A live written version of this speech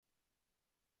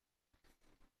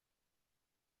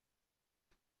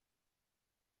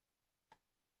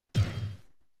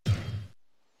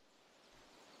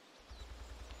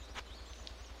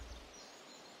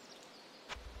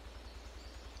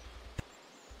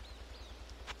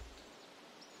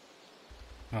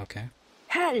Okay.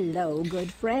 Hello,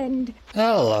 good friend.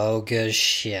 Hello, good.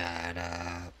 Shut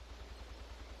up.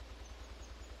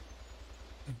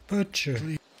 Butcher.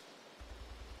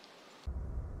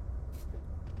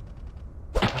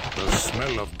 The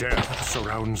smell of death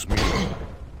surrounds me.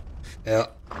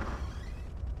 Yep.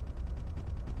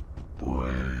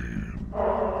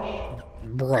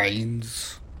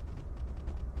 Brains.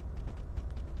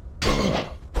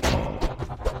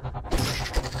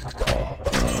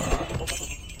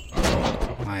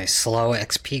 My slow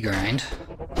XP grind.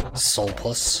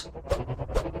 Soulpuss.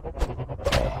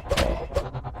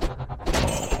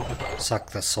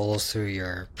 Suck the souls through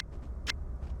your...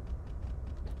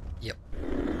 Yep.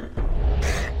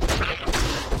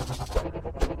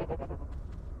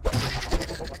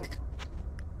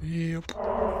 Yep.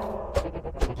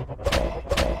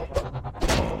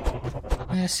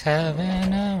 Miss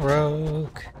having a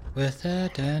rogue with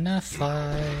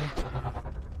identify.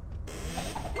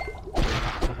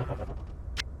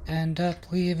 End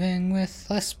up leaving with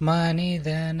less money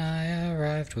than I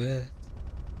arrived with.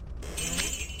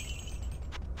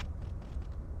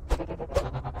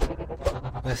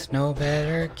 With no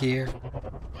better gear.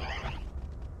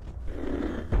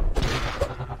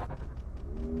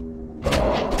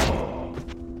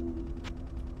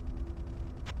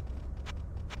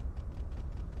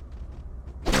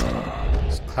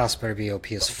 This class better be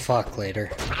OP as fuck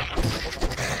later.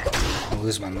 I'll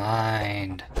lose my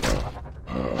mind.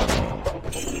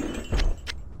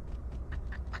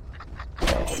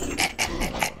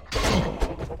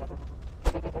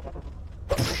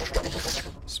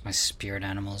 It's my spirit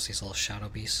animals, these little shadow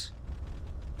beasts.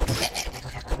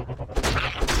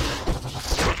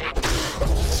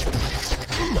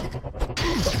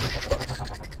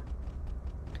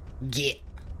 Get.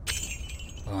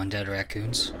 Oh, undead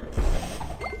raccoons.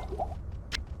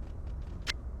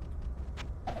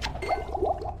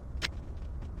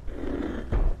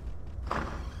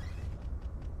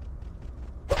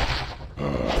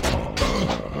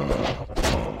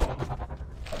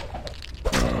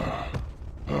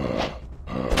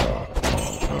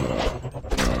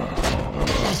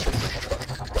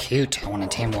 Cute, I want to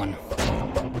tame one.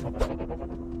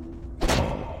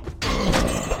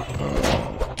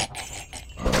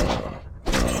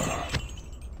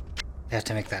 They have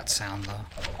to make that sound though.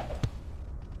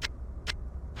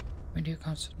 We do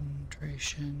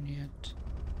concentration yet.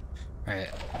 Right.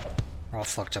 We're all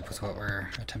fucked up with what we're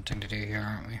attempting to do here,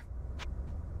 aren't we?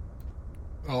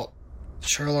 Well,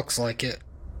 sure looks like it.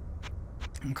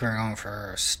 We're going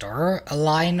for star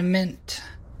alignment.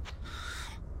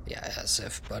 Yeah, as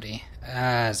if, buddy.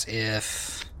 As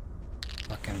if.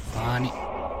 Fucking funny.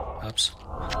 Oops.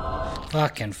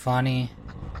 Fucking funny.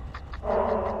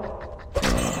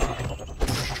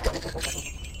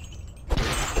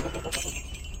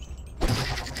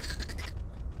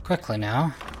 Quickly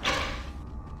now.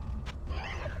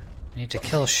 I need to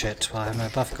kill shit while I have my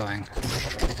buff going.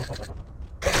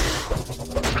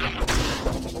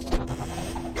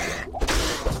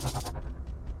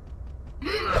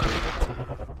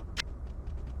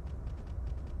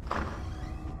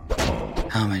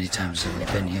 How many times have we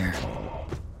been here?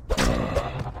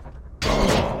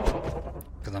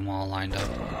 Get them all lined up.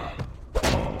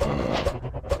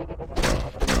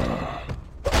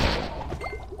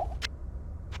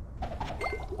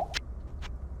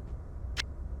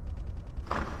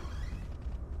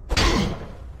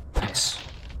 Nice.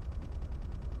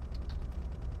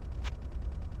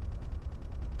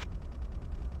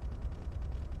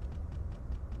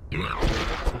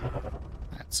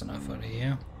 That's enough out of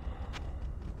you.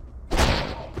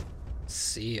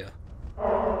 See ya. What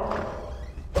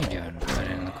are you doing? Right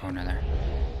in the corner there.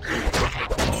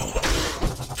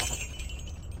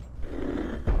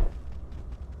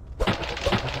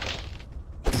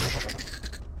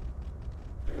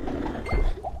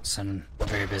 Son, a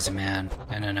very busy man,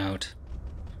 in and out.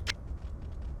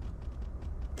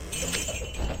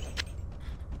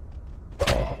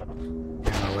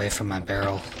 I'm away from my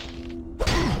barrel.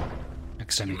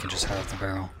 Next time you can just have the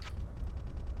barrel.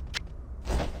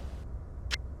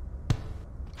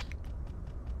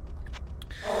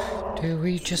 Do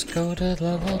we just go to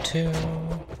level 2?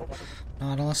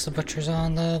 Not unless the butcher's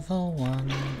on level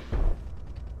 1.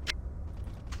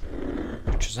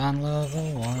 Butcher's on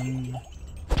level 1.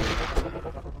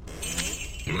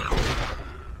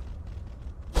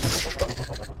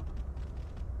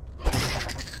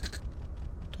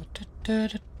 Da,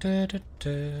 da, da, da,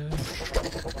 da.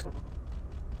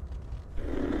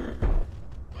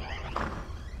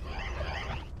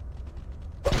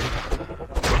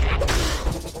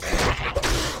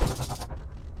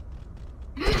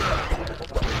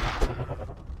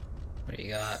 What do you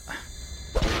got?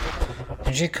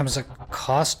 Energy comes at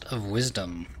cost of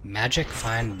wisdom. Magic,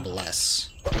 find, bless.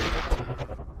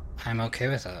 I'm okay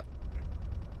with that.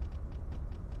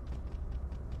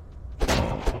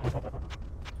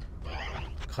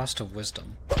 Cost of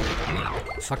wisdom.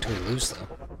 What the fuck do we lose, though?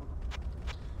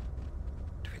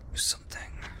 Do we lose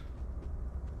something?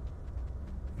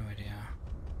 No idea.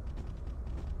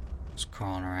 Just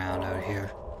crawling around out here.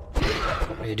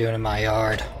 What are you doing in my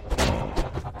yard?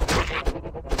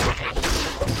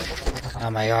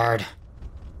 Not my yard.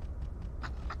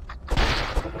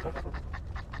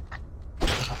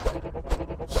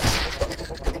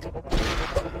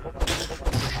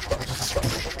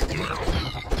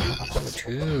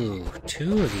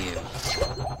 Two of you.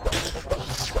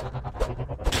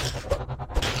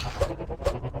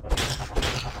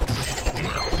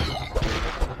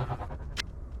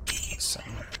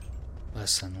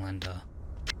 Listen, Linda.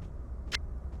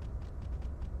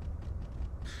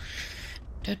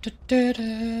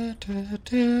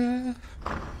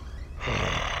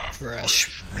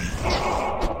 Fresh.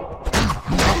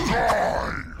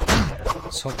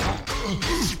 So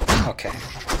okay.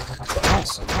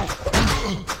 Awesome.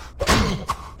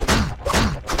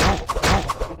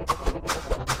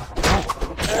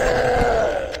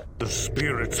 The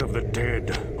spirits of the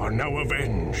dead are now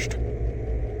avenged.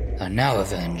 Are now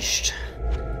avenged.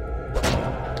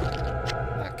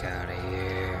 Fuck out of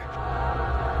here.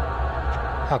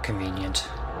 How convenient.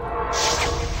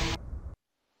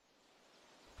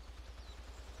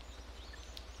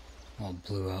 All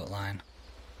blue outline.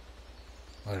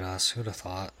 Look at us, who'd have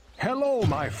thought? Hello,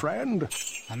 my friend.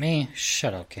 Not me.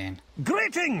 Shut up, Kane.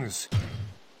 Greetings.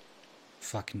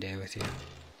 Fucking day with you.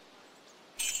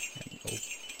 Nope.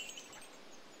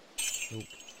 Nope.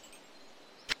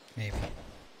 Maybe.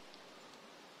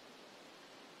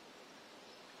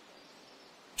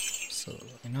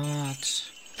 Absolutely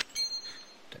not.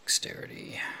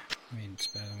 Dexterity. I mean, it's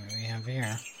better than what we have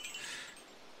here.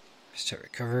 Start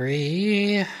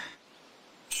recovery.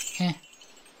 Eh.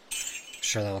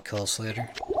 Sure that will kill us later.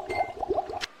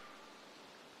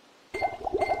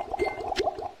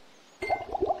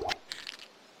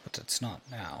 But it's not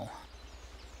now.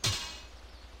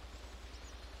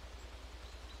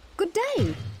 Good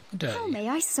day. Good day. How may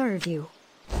I serve you?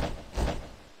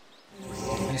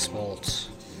 Ice bolts.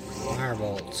 Fire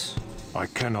bolts. I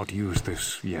cannot use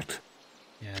this yet.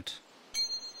 Yet.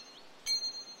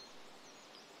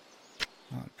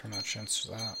 Not pretty much answers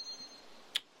that.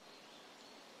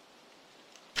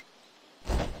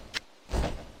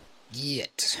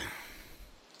 Yet.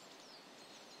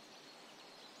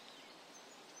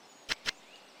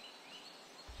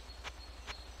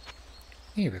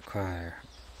 We require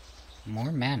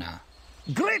more mana.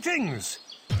 Greetings!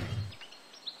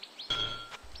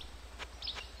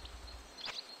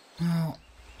 Oh,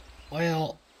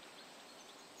 well.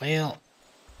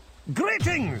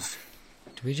 Greetings!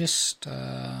 Do we just,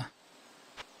 with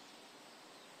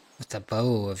the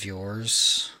bow of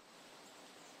yours?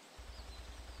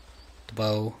 The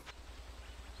bow.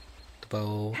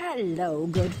 Hello,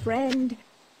 good friend.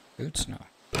 Boots? No.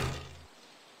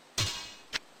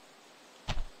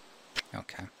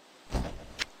 Okay.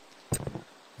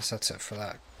 Guess that's it for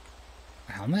that.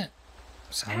 Helmet?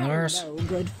 Is helmet ours? Hello,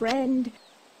 good friend.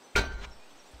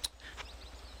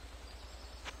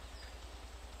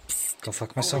 Go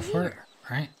fuck myself for it,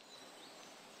 right?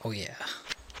 Oh yeah.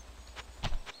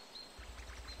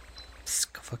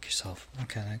 Go fuck yourself.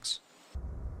 Okay, thanks.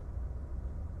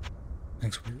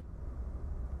 Thanks, weird.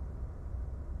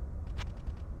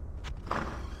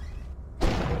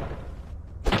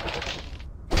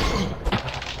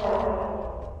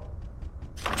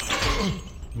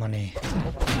 Money.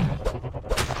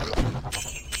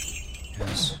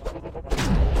 Yes.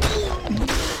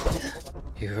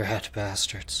 You rat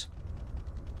bastards.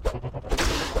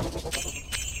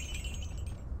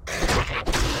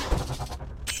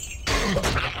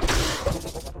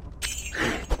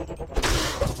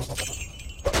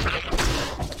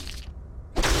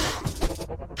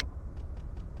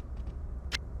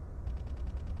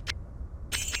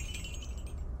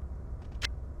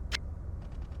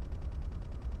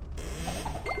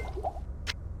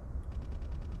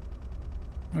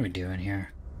 What are we doing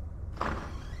here? What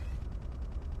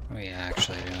are we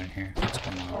actually doing here? What's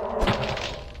going on?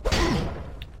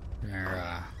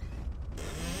 We're,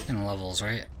 in levels,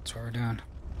 right? That's what we're doing.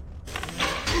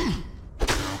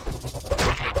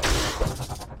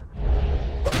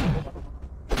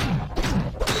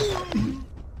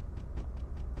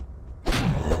 How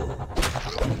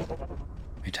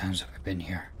many times have I been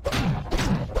here?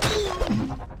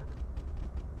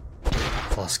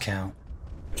 Lost count.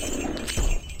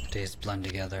 Days blend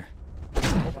together.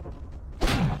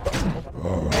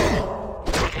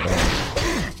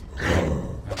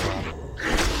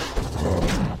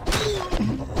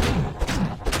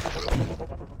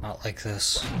 Not like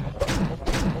this.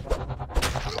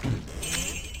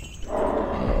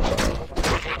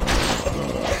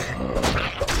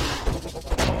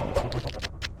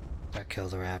 Gotta kill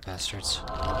the rat bastards.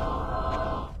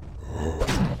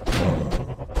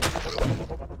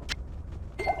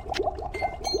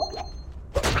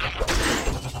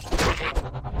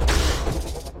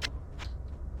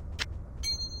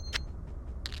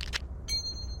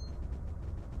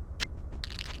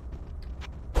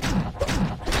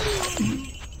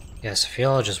 Yes, if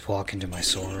y'all just walk into my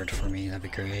sword for me, that'd be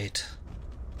great.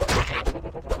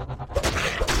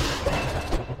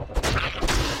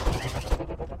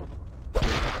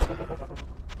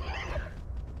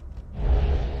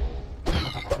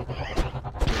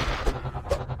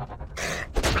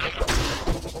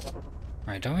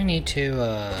 Alright, don't we need to,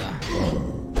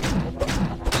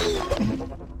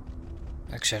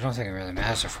 Actually, I don't think it really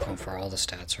matters if we're going for all the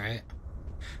stats, right?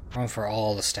 We're going for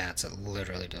all the stats, it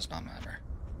literally does not matter.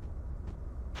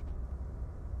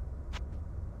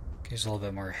 Gives a little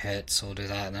bit more hits, so we'll do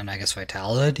that, and then I guess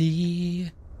vitality.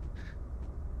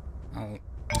 Oh.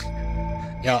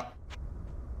 Yeah.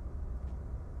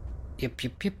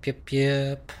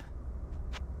 Yep.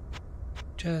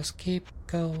 Just keep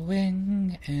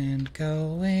going and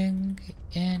going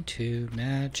into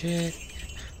magic.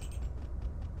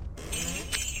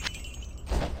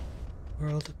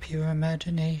 World of pure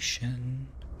imagination.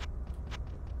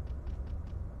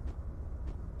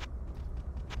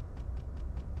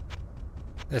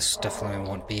 This definitely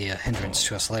won't be a hindrance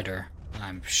to us later.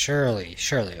 I'm surely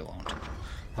it won't.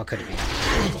 How could it be?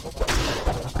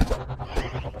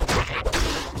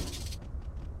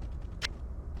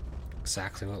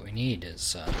 Exactly what we need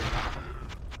is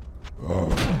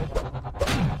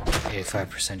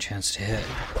 85% chance to hit.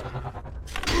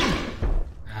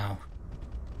 Ow.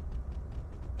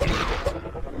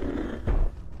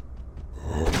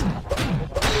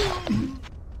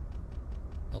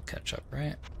 They'll catch up,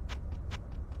 right?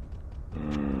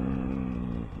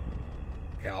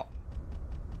 Yeah.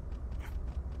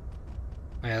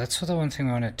 Oh yeah, that's the one thing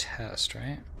we want to test,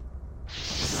 right?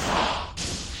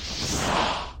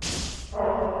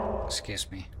 Excuse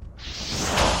me.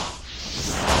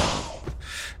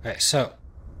 Alright, so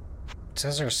it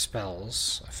says our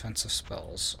spells, offensive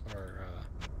spells, are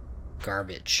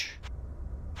garbage.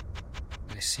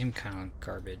 They seem kind of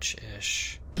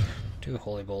garbage-ish. Do a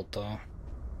Holy Bolt though.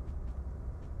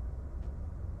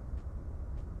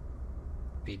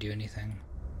 Do you do anything?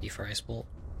 For Ice Bolt?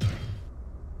 No,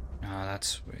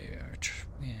 that's weird.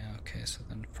 Yeah, okay, so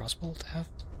then Frostbolt have?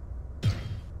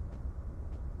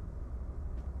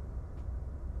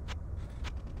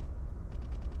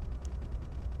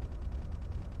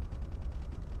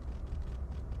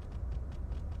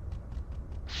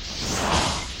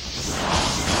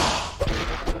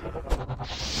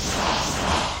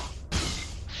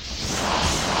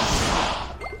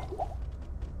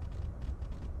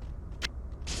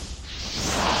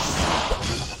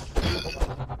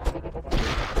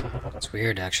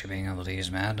 Weird actually being able to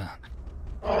use Mad.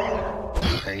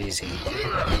 Crazy.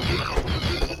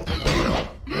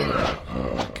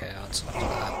 Okay, I'll solve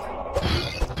that.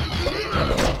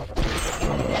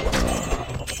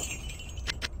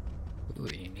 Ooh,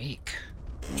 unique.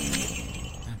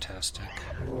 Fantastic.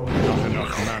 Not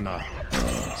enough mana.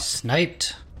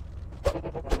 Sniped.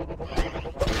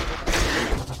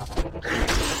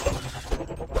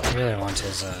 I really want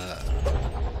his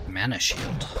mana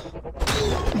shield.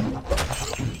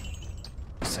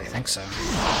 Yes, I think so.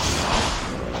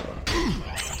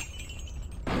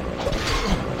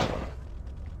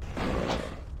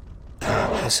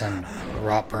 Listen,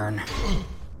 Rotburn.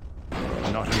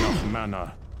 Not enough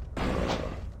mana.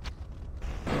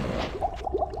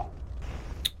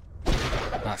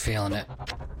 Not feeling it.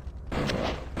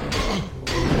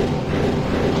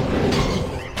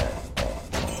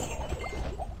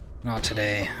 Not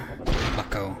today,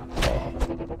 bucko.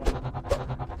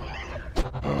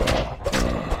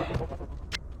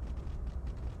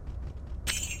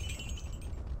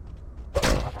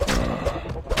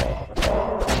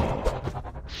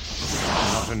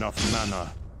 Not enough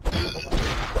mana.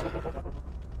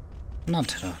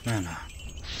 Not enough mana.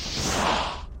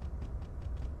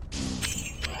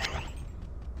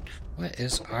 What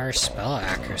is our spell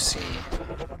accuracy?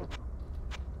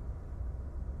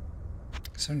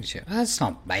 72. That's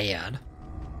not bad.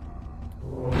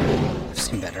 I've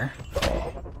seen better.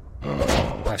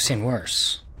 I've seen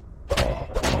worse.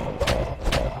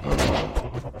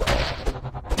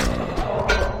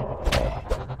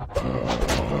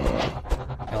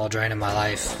 draining my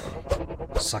life.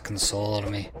 Sucking the soul out of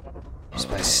me. Just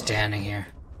by standing here.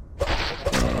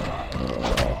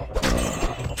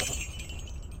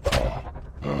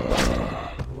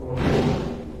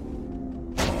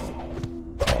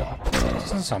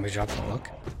 Doesn't zombie drop the book?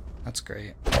 That's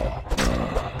great.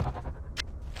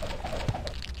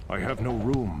 I have no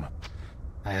room.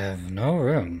 I have no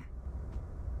room.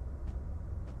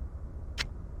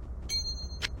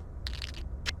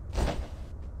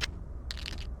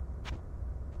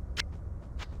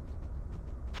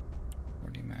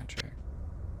 Magic.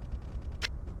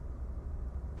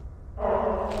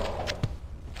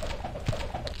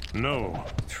 No.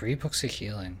 3 books of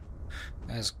healing.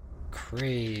 That is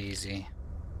crazy.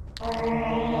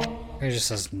 It just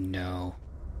says no.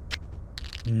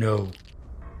 No.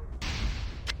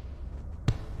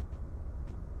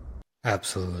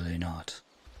 Absolutely not.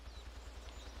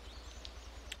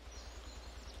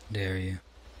 Dare you?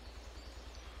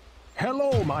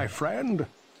 Hello, my friend.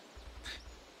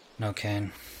 No,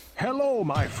 Kane. Hello,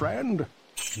 my friend.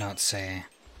 Cannot say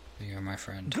that you're my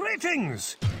friend.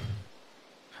 Greetings.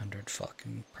 100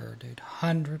 fucking per, dude.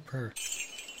 100 per.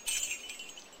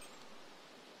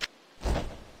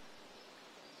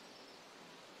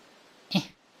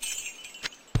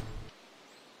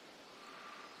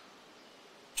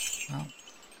 Well,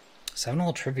 7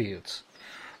 old tributes.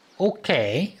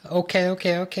 Okay. Okay.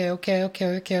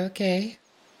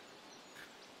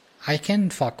 I can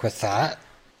fuck with that.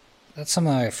 That's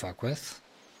something I fuck with.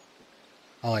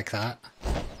 I like that.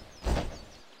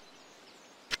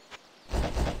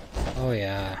 Oh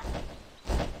yeah.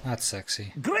 That's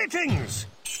sexy. Greetings!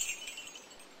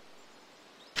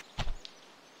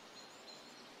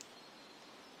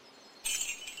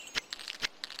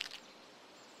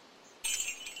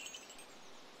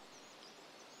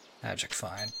 Magic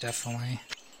find, definitely.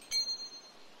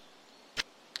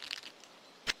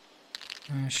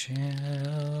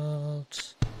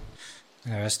 Shield.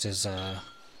 The rest is,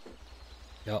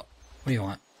 yo, what do you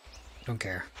want? Don't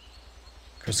care.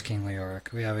 Chris King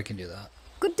Leoric. Yeah, we can do that.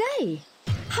 Good day.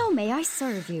 How may I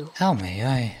serve you? How may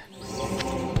I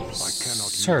I cannot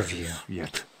serve you?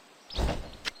 Yet.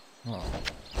 Well,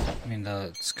 I mean,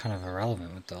 it's kind of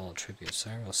irrelevant with the all tributes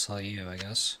there. We'll sell you, I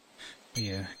guess. Will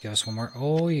you give us one more?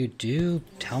 Oh, you do.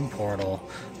 Town portal.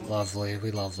 Lovely. We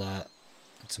love that.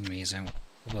 That's amazing.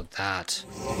 What about that?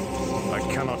 I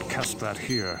cannot cast that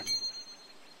here.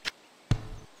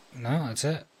 No, that's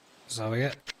it. That's all we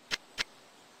get.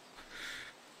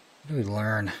 What do we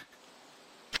learn?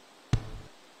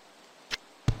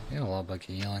 We got a lot of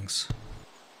bucky healings.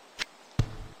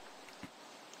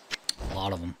 A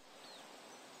lot of them.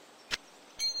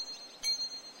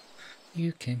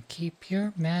 You can keep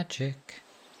your magic.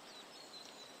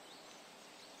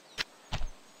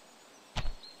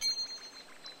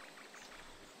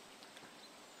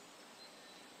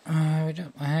 We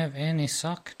don't have any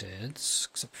sockets,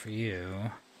 except for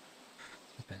you.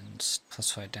 Weapons,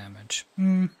 +5 damage.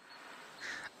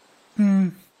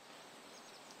 Lightning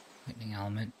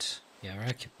element. Yeah, we're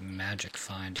gonna keep magic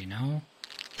find, you know?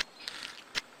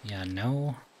 Yeah,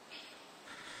 no.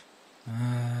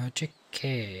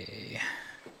 JK.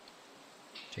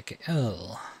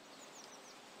 JKL.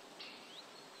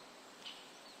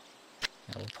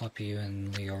 Yeah, we'll pop you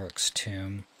in Leoric's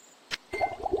tomb.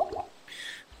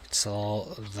 It's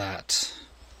all that.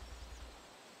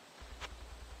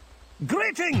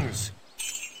 Greetings!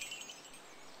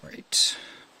 Right.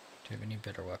 Do you have any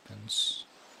better weapons?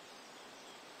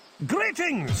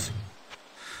 Greetings!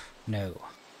 No.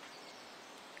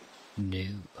 No.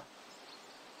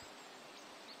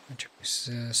 Magic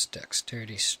resist,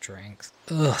 dexterity, strength.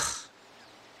 Ugh.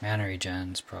 Mana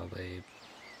regen's probably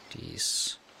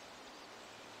decent.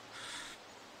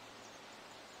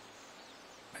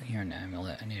 You're an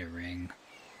amulet. I need a ring.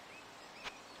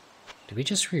 Did we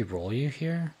just re-roll you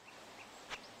here?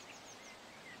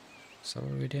 Is that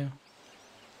what we do?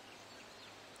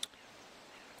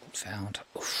 Found.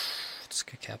 Oof. It's a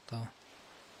good cap though.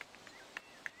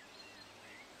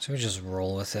 So we just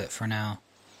roll with it for now.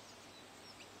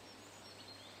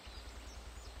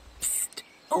 Psst,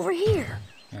 over here.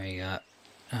 There you got.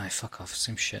 Ah, fuck off.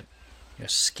 Same shit. You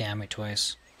just scam me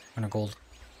twice. 100 gold.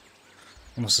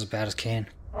 Almost as bad as Kane.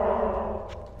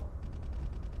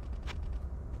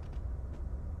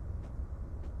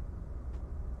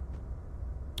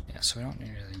 Yeah, so we don't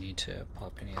really need to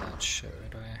pop any of that shit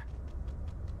right away.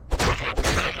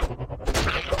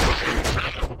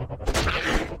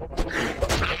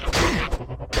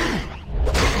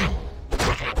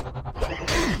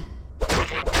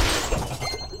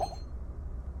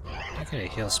 I got a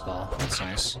heal spell. That's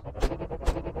nice.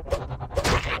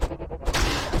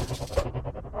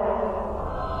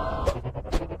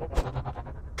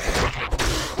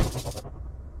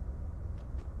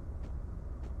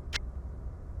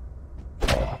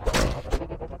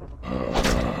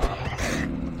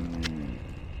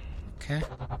 Okay.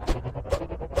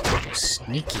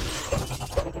 Sneaky.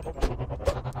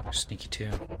 Sneaky too.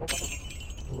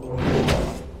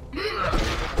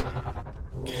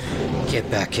 Get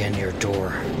back in your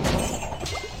door.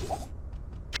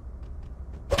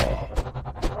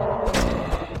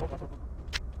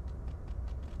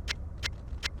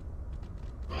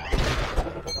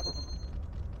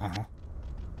 Uh-huh.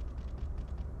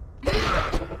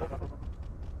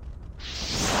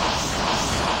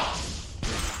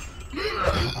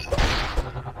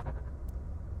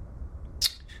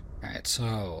 Alright,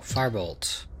 so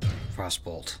firebolt,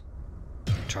 frostbolt,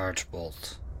 charge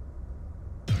bolt.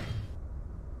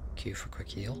 Q for quick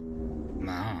heal.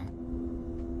 Wow.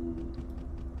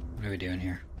 What are we doing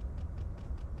here?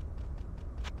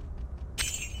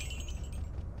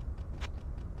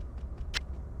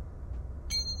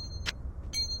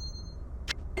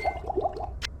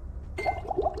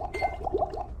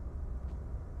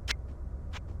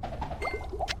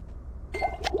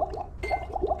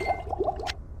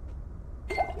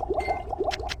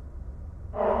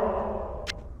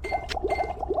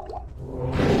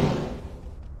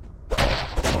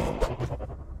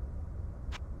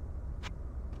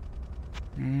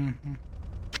 Mm-hmm.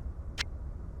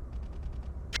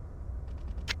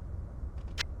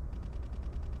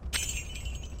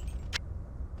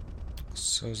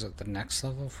 So is it the next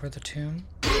level for the tomb?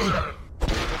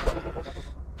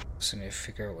 So I need to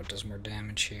figure out what does more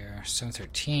damage here.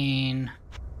 713.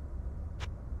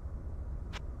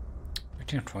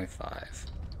 13 of 25.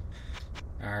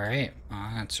 Alright, well,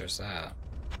 that answers that.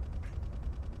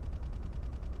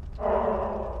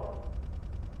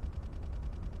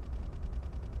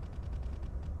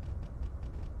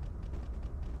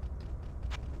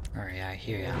 Alright, yeah, I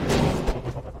hear ya.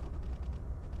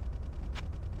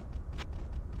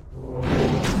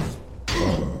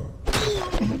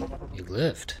 You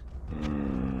lived.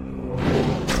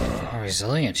 How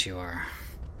resilient you are.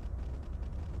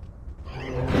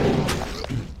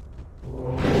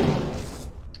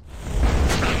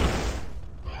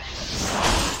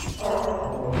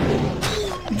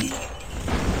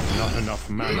 Not enough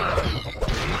mana.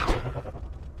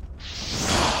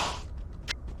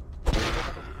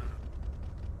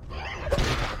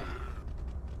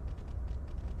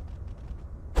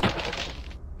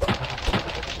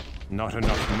 Not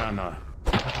enough mana.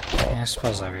 Yeah, I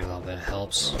suppose every little bit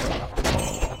helps.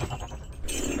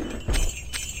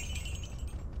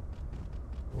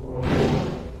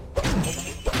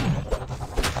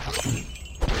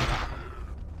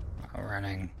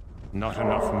 Running. Not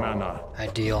enough mana.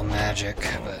 Ideal magic,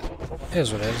 but it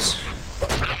is what it is.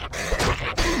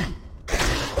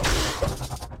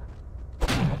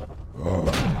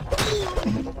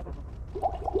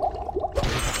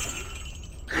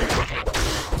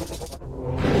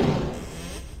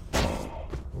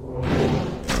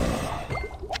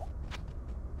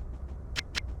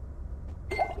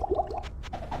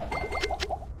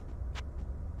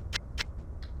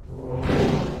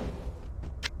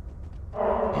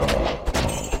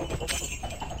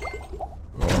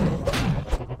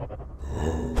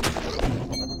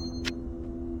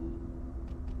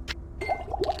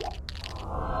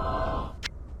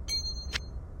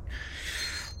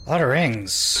 A lot of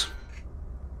rings.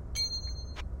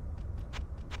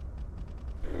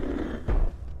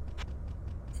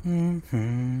 Right,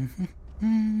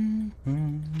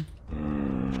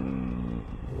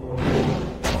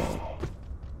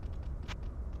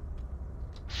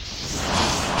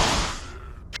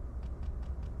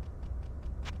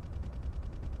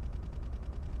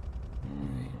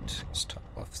 let's top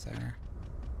left there.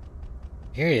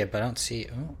 Hear you, but I don't see.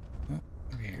 Oh,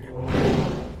 over here.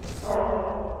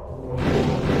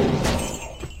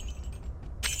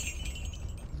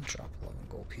 Drop 11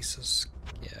 gold pieces.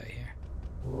 Yeah, here.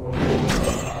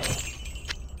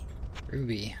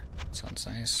 Ruby. Sounds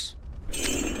nice.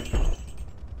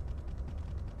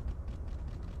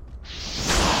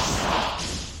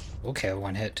 Okay,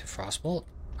 one hit to Frostbolt.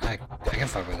 I can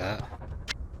fuck with that.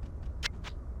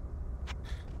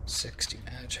 60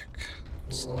 magic.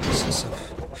 It's a little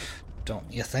excessive,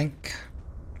 don't you think?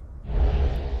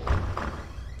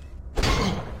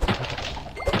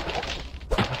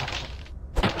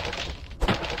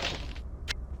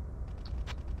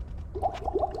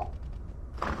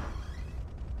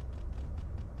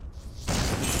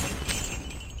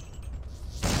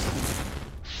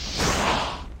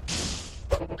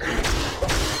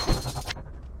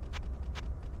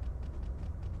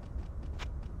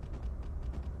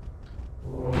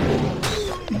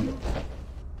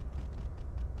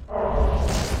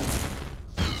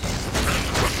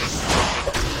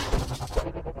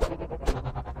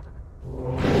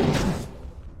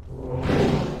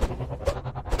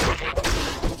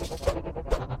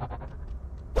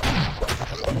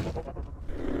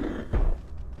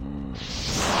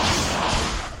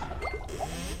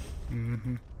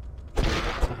 Not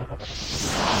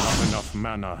enough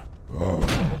mana.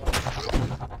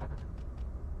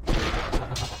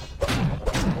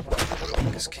 I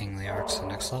guess King Learch's the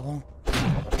next level.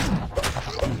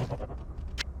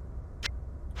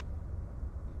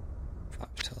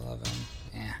 Five to 11.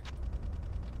 Yeah.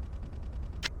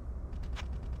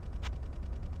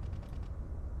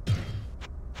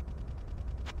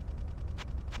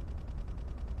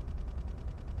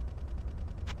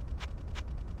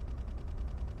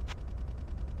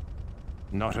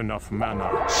 Not enough mana.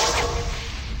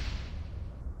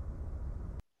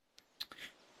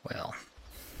 Well.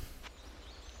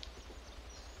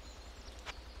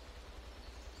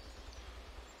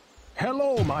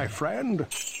 Hello, my friend.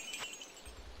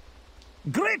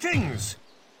 Greetings!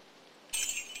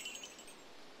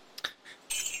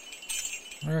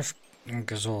 I wonder if,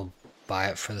 because we'll buy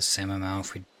it for the same amount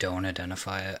if we don't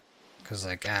identify it. Because,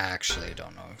 like, I actually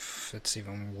don't know if it's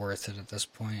even worth it at this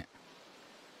point.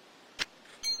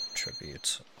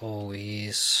 Tributes,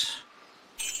 always.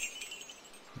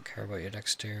 Don't care about your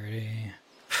dexterity.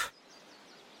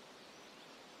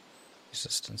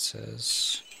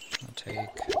 Resistances, I'll take.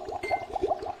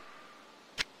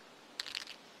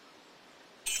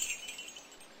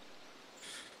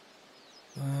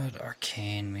 But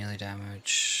arcane, melee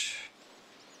damage.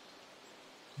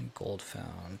 And gold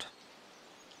found.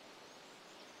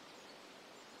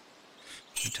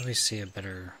 Until we see a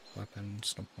better weapon,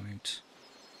 it's no point.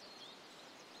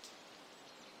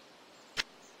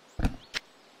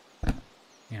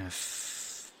 Yeah,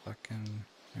 fucking...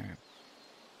 Alright.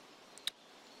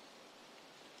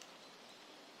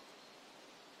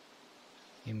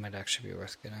 He might actually be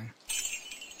worth getting.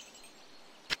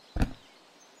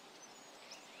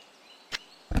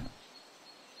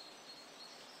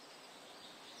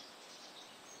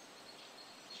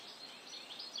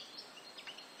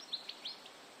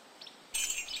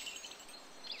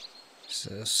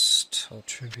 Resist, all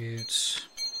tributes.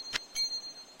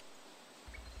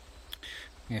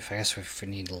 I guess if we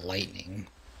need lightning.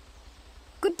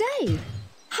 Good day.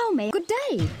 Good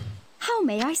day. How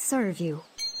may I serve you?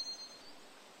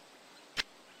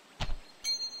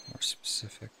 More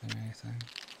specific than anything.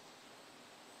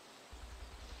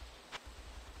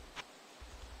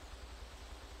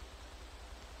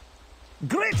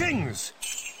 Greetings!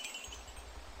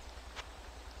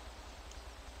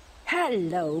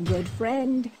 Hello, good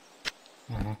friend.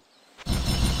 Uh-huh.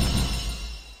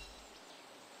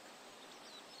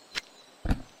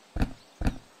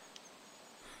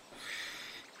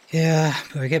 Yeah,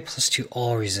 but we get +2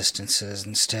 all resistances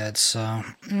instead, so...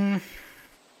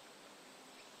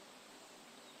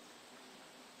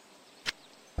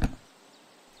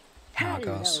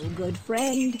 Hello, good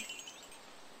friend.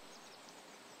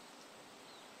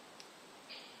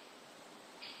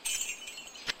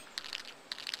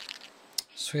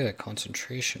 So we got a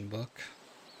concentration book.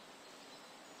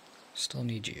 Still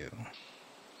need you.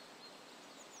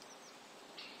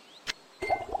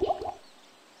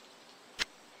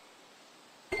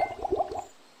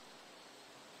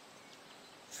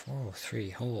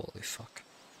 Th3, holy fuck.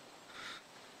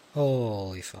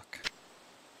 Holy fuck.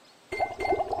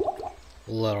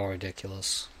 A little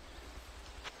ridiculous.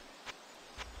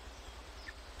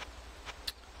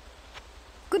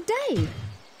 Good day.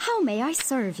 How may I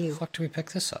serve you? Fuck, do we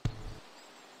pick this up?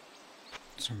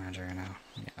 What's our magic right now?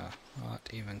 Yeah, not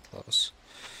even close.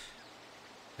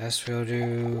 Guess we'll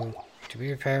do we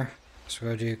repair? So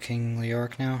we'll do King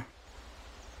Learch now.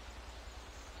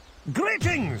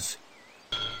 Greetings!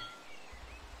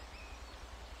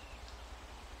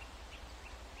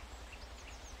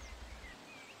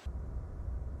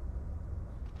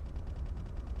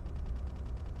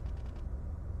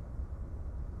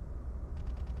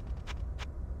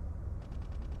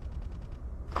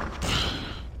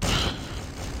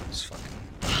 It's fucking...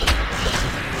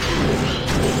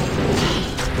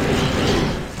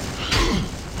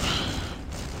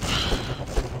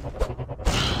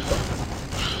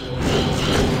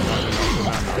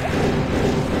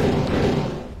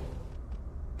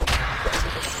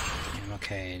 I'm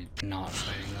okay not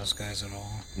fighting those guys at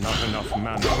all. Not enough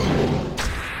mana.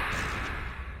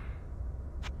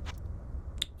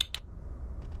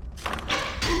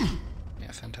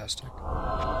 Yeah, fantastic.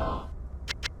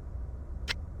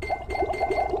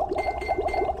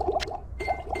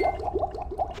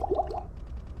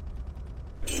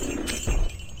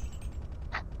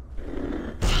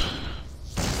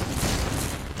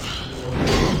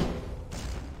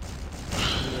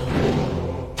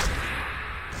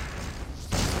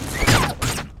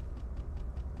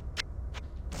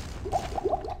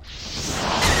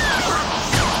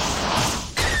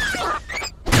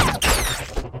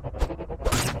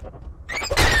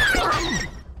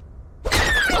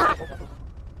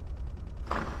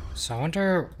 So I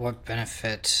wonder what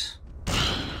benefit.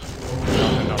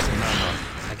 Not enough mana.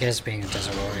 I guess being a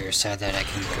desert warrior said that I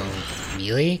can go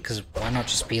melee, because why not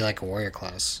just be like a warrior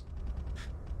class?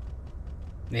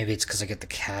 Maybe it's because I get the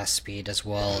cast speed as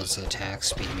well as the attack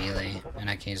speed melee,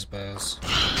 and I can use bows.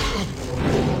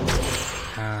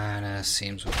 Kinda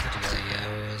seems what the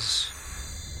dealio is.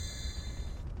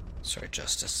 Sorry,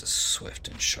 Justice is swift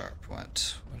and sharp.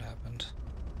 What happened?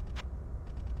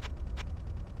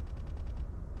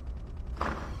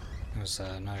 It was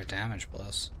another damage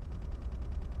plus.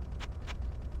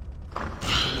 Not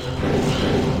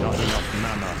enough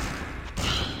mana.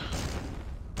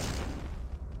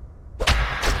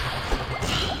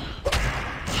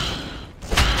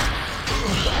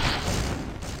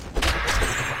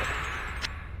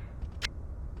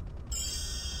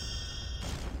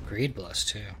 Greed bless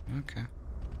too. Okay.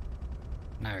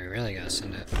 Now we really gotta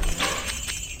send it.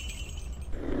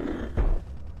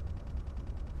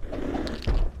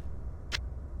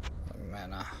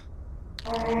 Mana.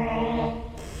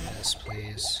 Yes,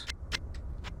 please.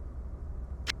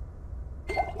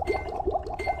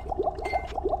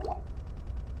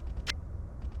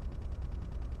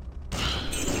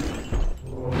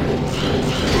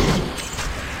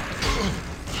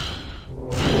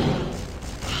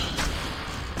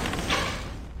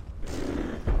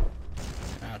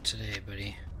 Not today,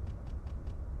 buddy.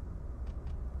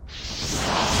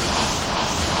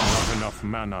 Not enough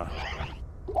mana.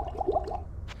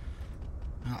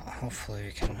 Oh, hopefully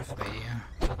we can fight you.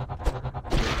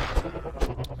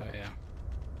 Oh yeah.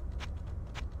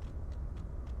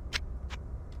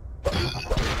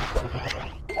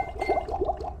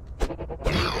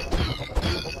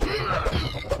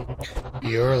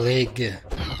 Your leg, the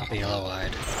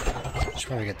yellow-eyed. Should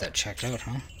probably get that checked out,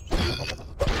 huh?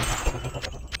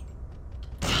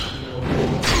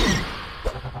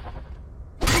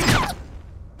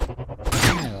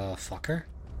 Hey, little fucker.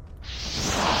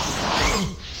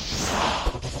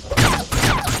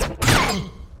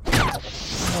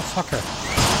 Little fucker.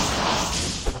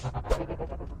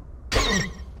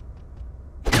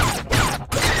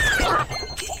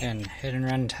 Again, hit and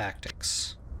run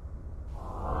tactics.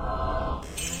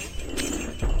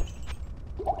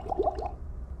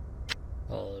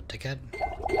 Oh, dickhead.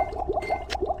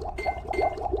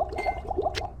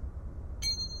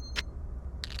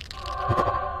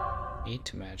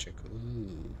 Eat magic.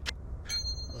 Ooh.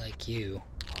 Like you.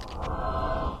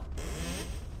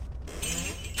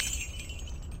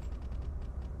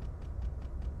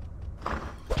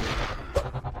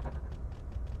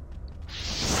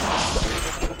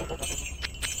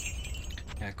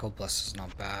 Yeah, Gold Bless is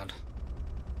not bad.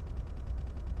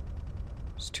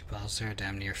 There's 2 battles there,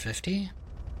 damn near 50.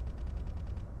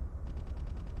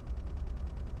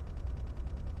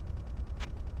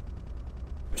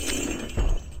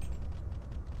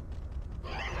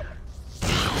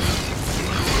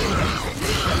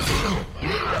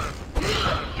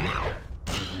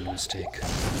 Mistake.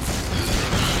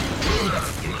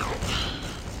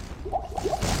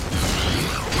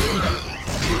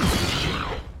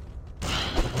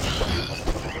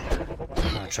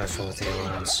 I'll try full with the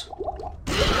aliens.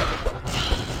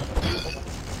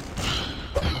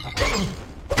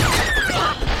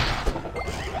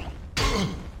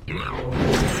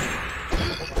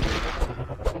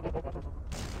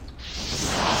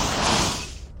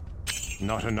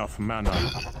 Not enough mana.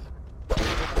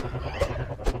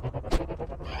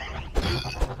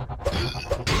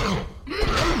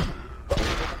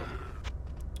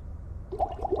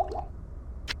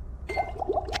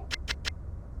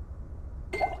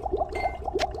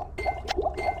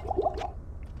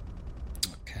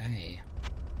 Okay.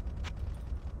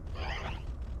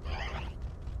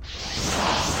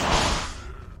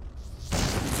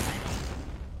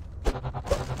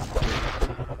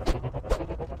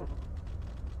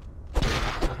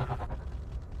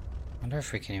 I wonder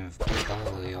if we can even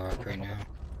kill the York right now.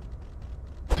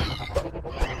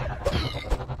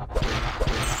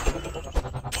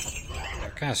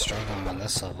 They're kind of struggling on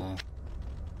this level.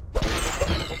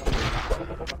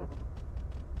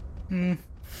 Hmm.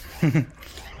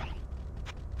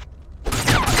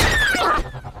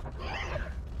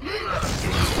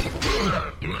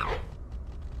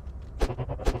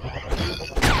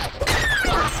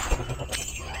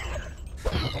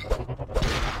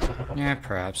 Yeah,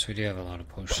 perhaps. We do have a lot of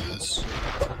potions.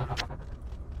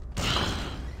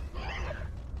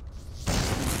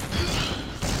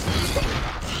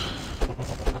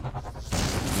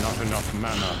 Not enough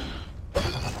mana.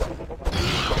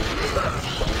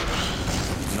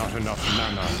 Not enough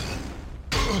mana.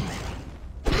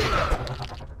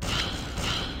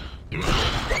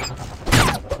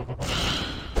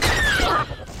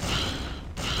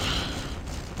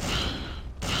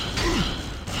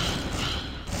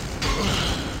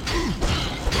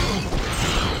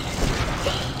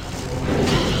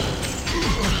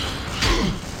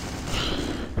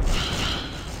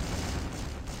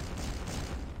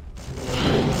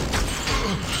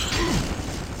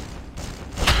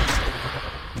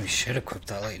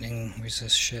 fucking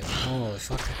resist shit. Holy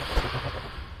fuck.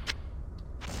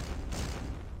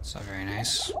 It's not very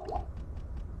nice. Not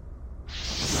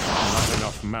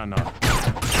enough mana.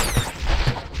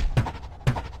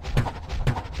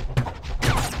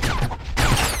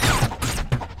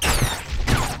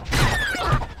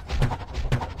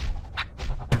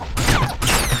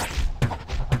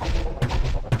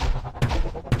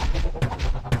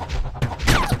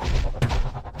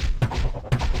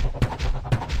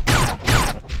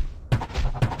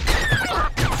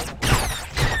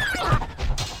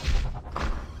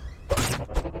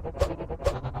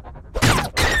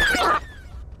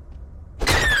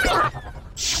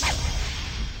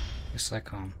 Like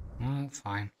home. Well,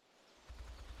 fine.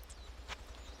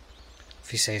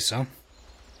 If you say so.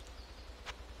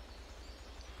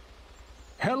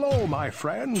 Hello, my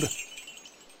friend.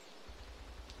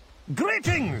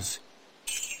 Greetings!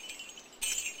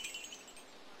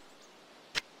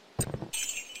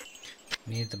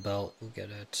 Need the belt, we'll get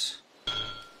it. I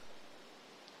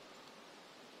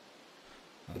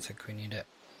don't think we need it.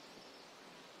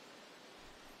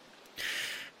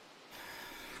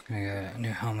 Gonna get a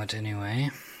new helmet anyway.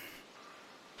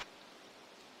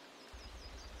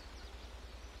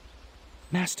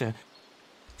 Master.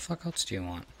 The fuck else do you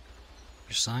want?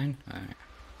 Your sign? Alright.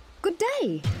 Good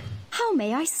day. How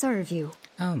may I serve you?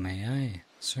 How may I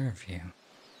serve you?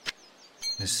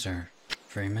 Mr.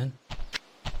 Freeman?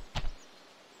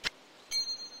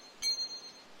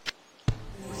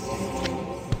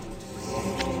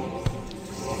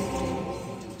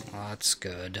 Well, that's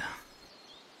good.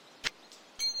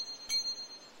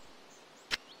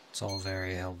 It's all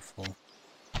very helpful.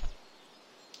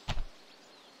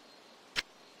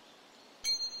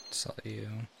 Sell you.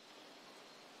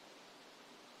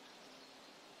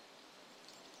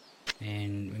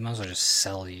 And we might as well just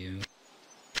sell you.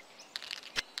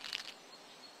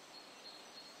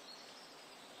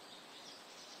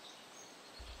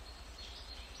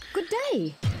 Good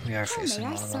day. We are How facing may I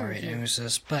a lot of serve alright you?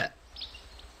 nemesis, but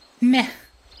meh.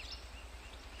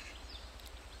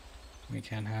 We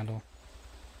can't handle.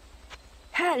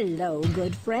 Hello,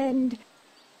 good friend.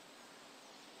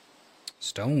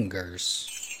 Stone Gurse.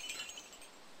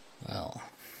 Well.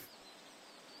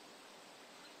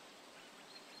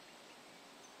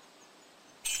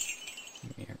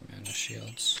 Give me your mana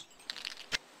shields.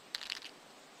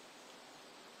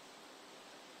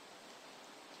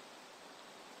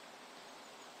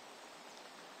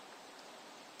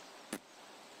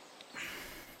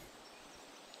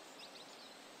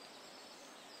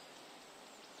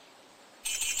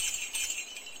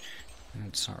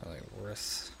 It's not really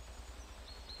worth.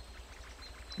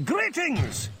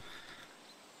 Greetings!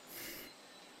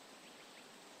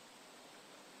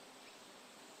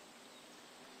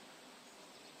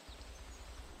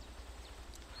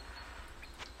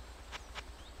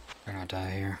 Better not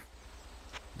die here.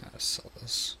 Gotta sell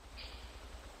this.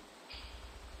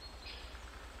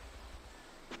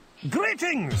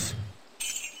 Greetings!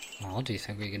 Well, do you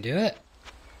think we can do it?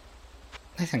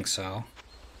 I think so.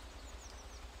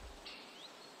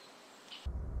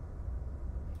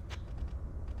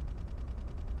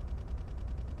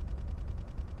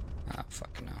 Ah,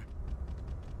 fucking no.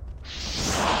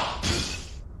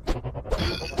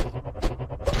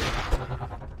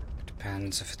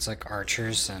 Depends if it's like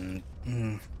archers and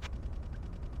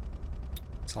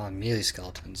it's a lot of melee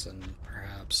skeletons, then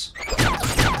perhaps.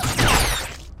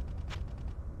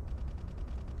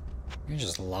 You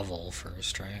just level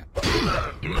first, right?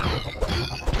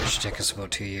 Should take us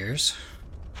about 2 years.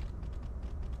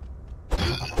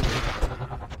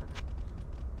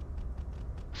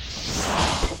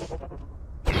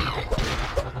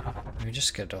 We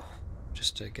just get a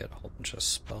whole bunch of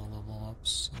spell level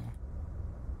ups. So.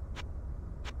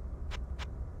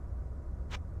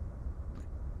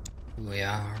 Ooh,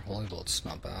 yeah, our holy bolt's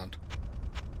not bad.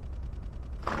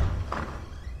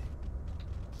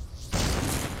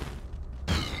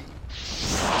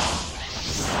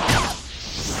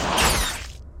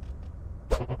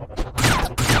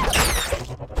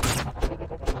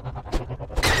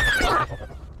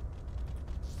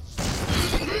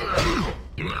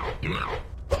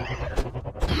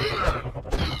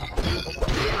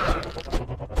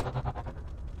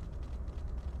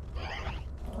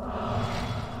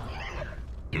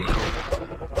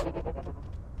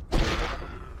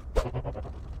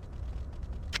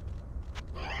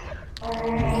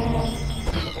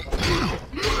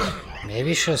 Maybe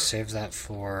you should have saved that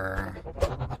for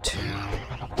a tomb.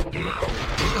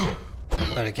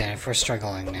 But again, if we're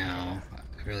struggling now,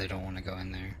 I really don't want to go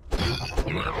in there.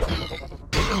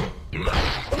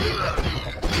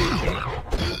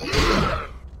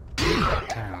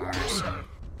 10 hours.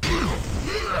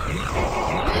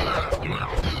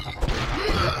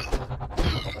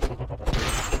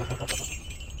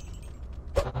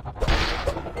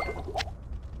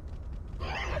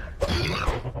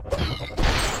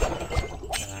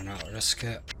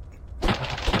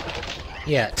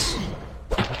 Yet.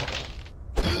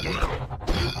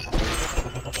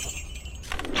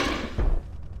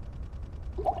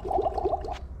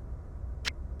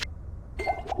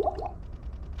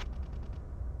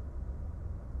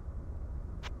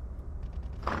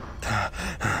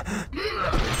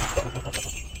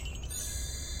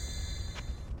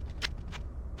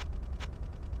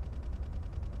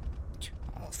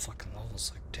 All the fucking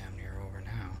levels like damn near over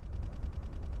now.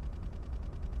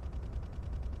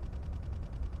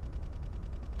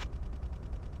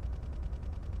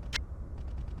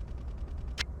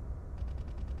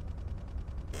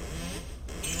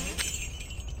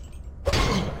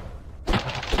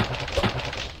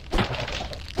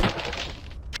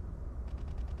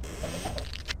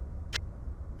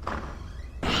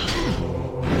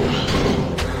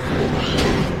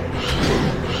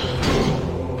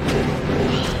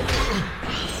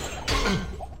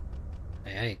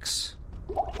 Yikes.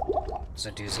 Is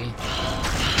that doozy?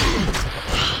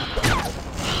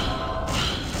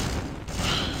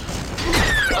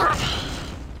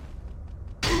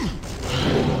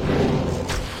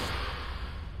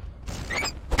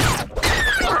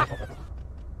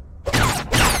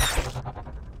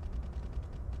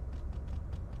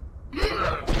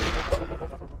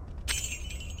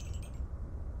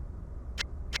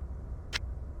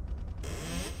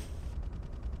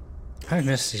 I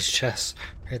missed these chests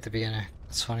right at the beginning.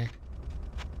 That's funny.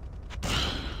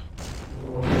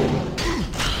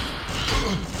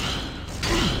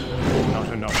 Not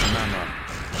enough mana.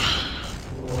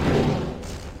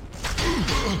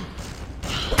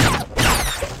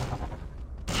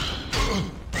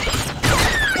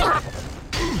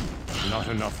 Not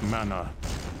enough mana.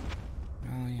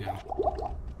 Oh, yeah.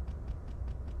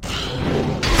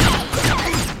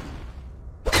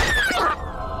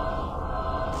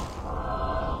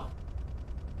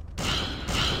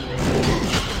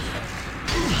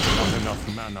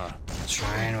 Mana.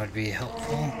 Shrine would be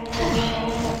helpful.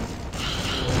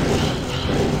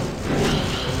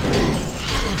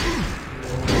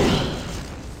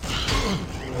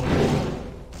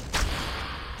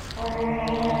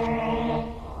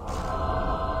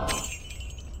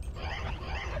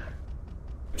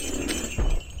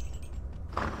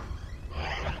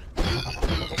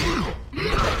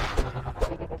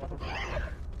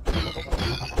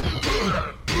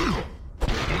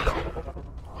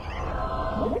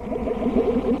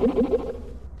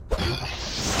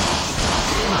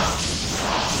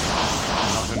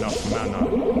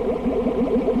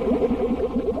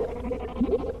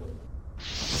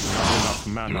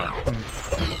 Mana.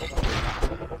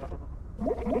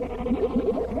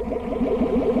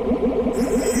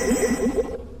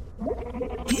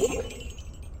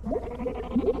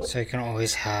 So you can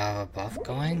always have a buff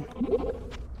going?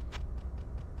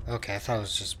 Okay, I thought it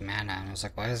was just mana, and I was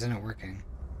like, why isn't it working?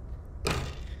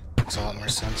 Makes a lot more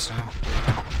sense now.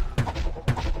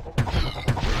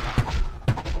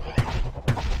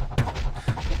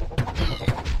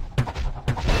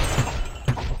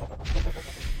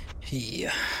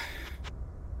 Yeah.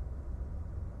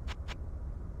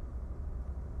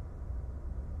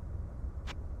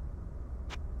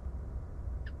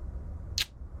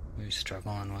 What are you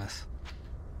struggling with?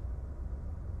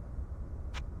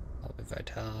 Probably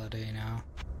vitality now.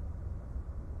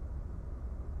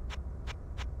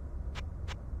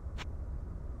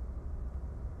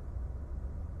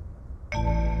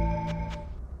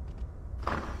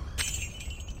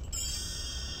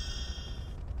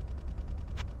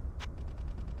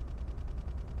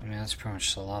 I mean, that's pretty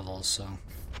much the level, so...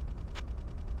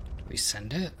 Do we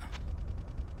send it?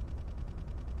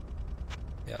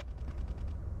 Yep.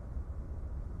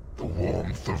 The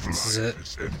warmth of This life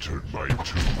has entered my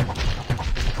tomb.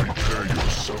 Prepare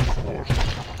yourself, mortal,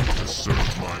 to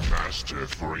serve my master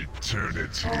for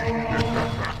eternity.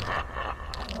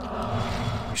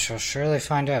 We shall surely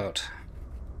find out.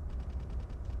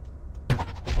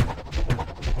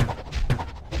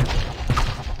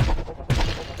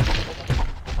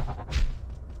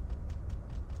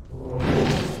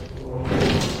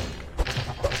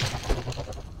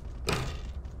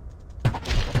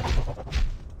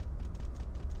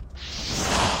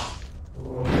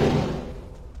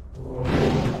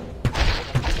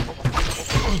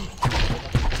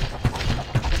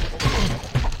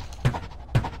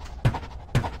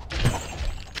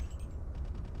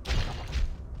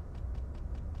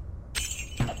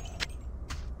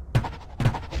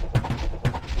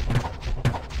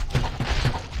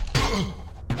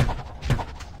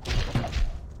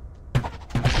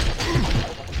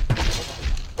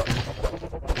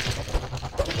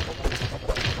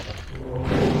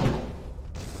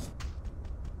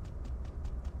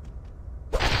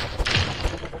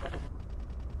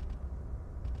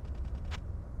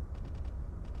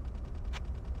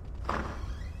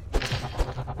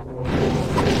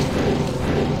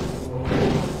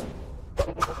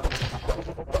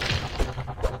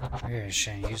 we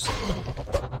shouldn't use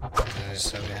it.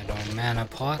 So we had no mana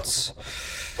pots.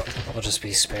 We'll just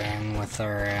be sparing with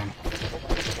our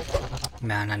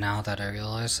mana now that I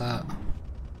realize that.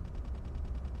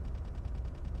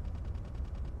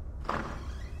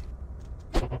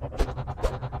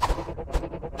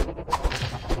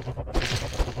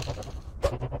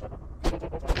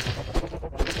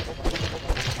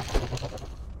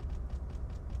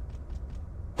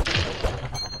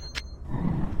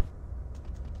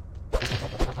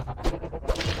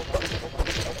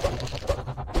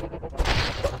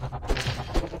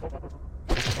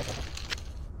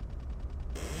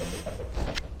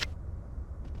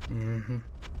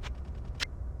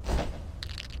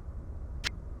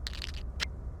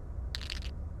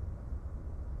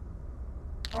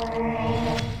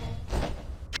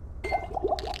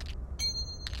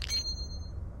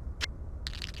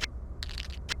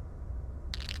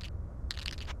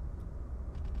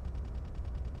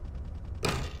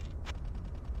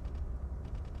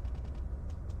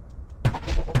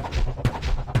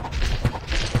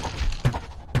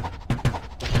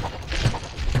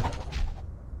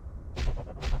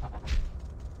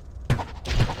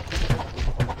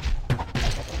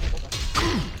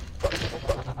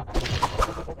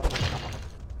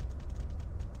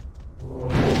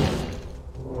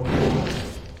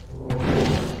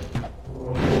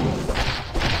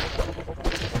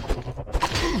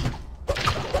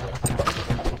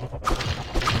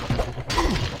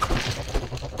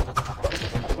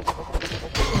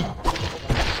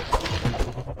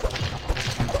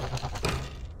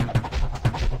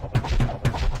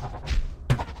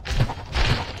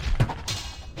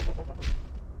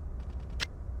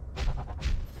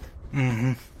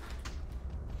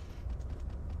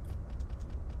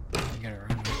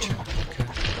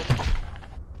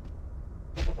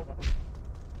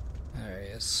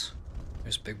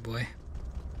 Big boy.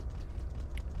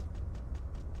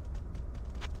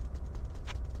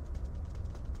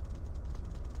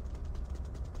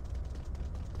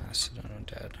 Accidental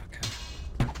dead, okay.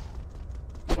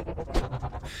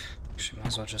 Actually, might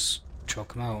as well just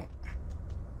choke him out.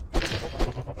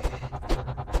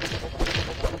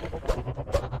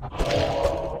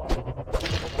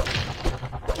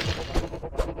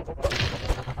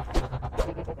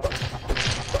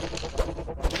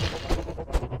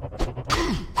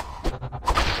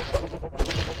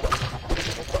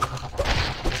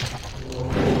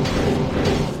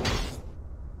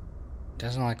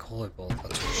 Doesn't like holy bolt,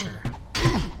 that's for sure.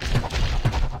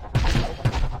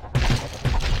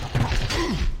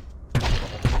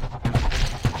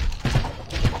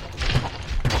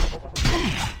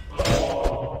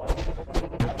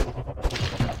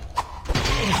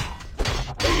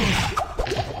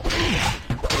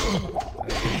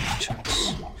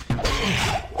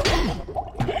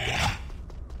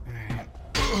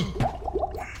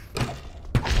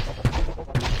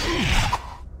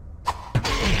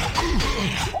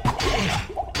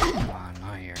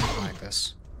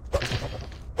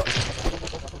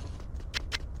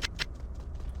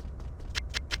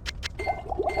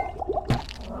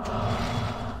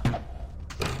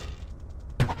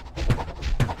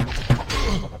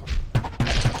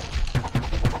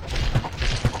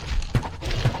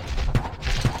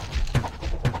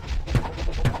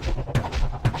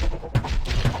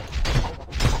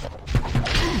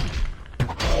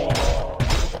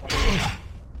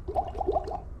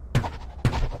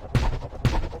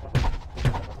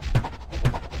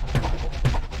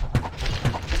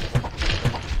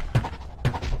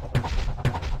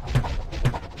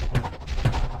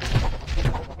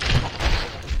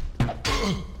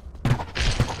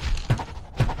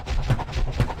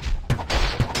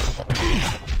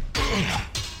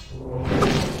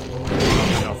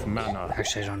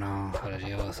 Actually, I don't know how to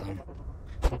deal with him.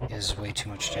 He has way too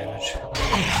much damage.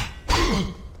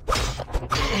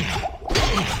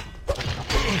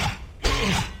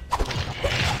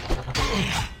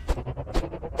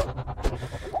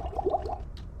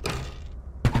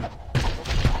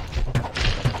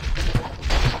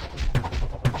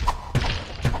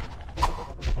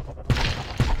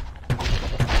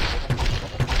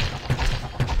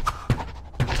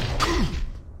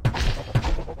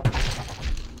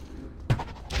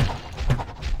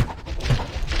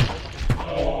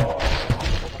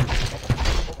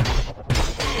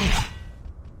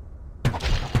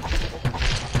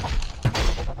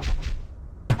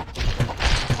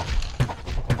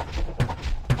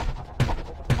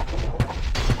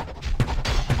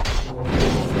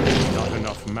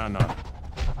 Mana.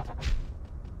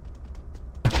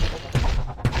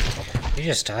 You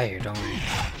just die here, don't we?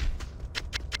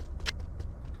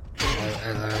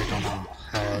 I literally don't know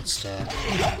how else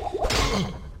to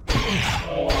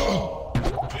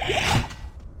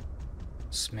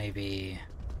This maybe...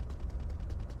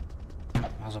 Might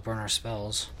as well burn our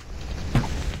spells.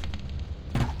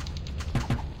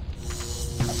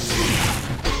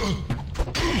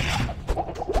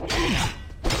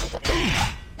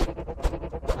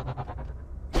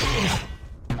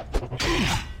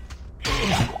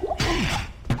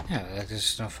 Yeah, like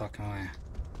there's no fucking way.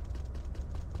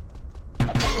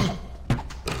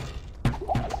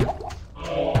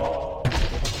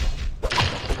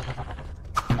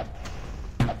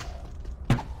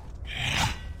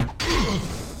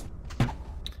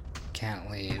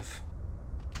 Can't leave.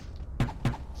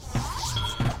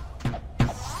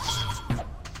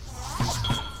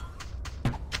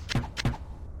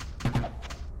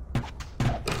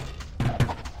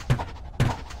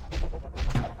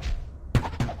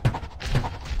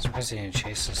 Surprised he didn't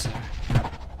chase us there.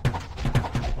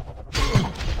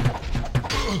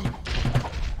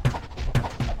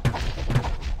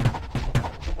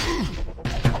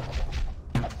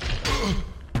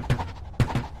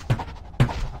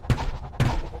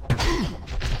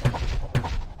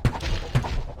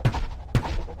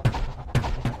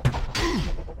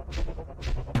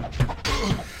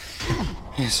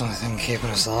 It's the only thing keeping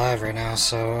us alive right now,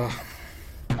 so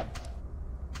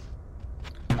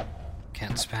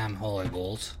can't spam Holy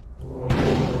Bolt. I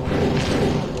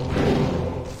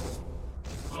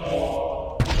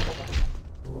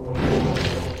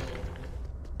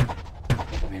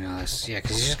mean, yeah,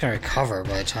 because he's just gonna recover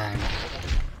by the time.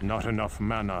 Not enough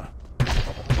mana.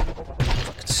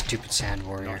 Fucking stupid sand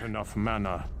warrior. Not enough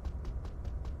mana.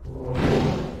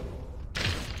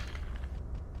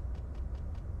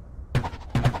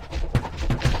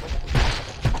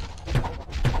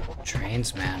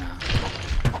 Trains mana.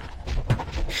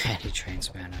 He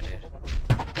trains mana, dude.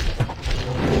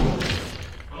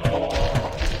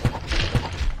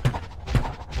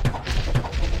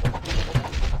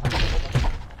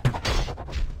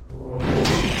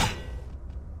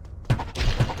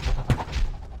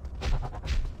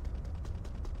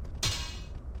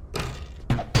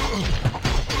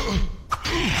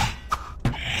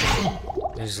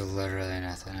 There's literally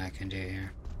nothing I can do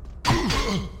here.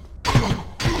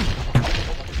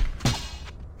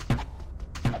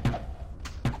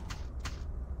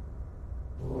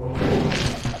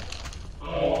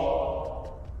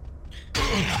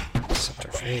 Except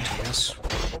our fate, I guess.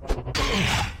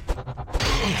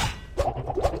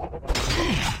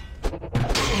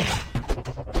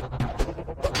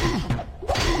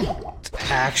 It's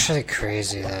actually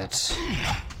crazy that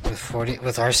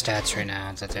with our stats right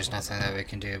now, that there's nothing that we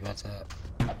can do about that.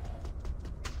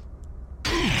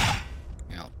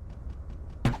 Yep.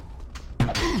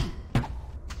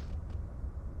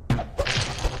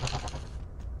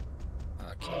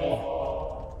 Okay.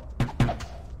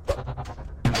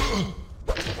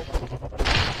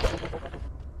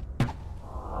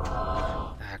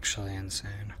 Actually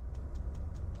insane.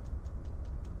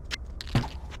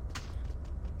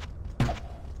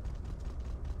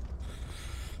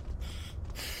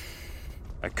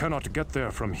 I cannot get there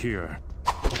from here.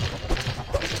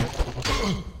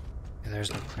 Yeah,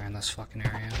 there's no clearing this fucking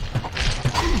area.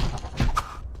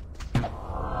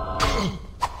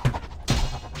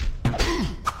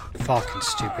 Fucking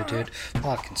stupid, dude.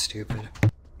 Fucking stupid.